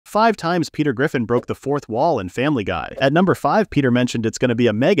5 times Peter Griffin broke the fourth wall in Family Guy. At number 5, Peter mentioned it's going to be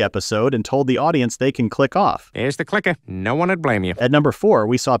a Meg episode and told the audience they can click off. There's the clicker. No one would blame you. At number 4,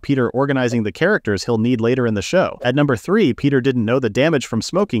 we saw Peter organizing the characters he'll need later in the show. At number 3, Peter didn't know the damage from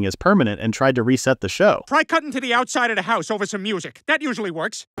smoking is permanent and tried to reset the show. Try cutting to the outside of the house over some music. That usually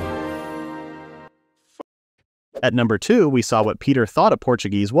works. At number 2, we saw what Peter thought a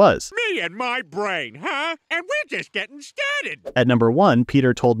Portuguese was. Me and my brain, huh? And we're just getting started. At number 1,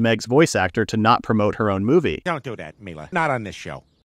 Peter told Meg's voice actor to not promote her own movie. Don't do that, Mila. Not on this show.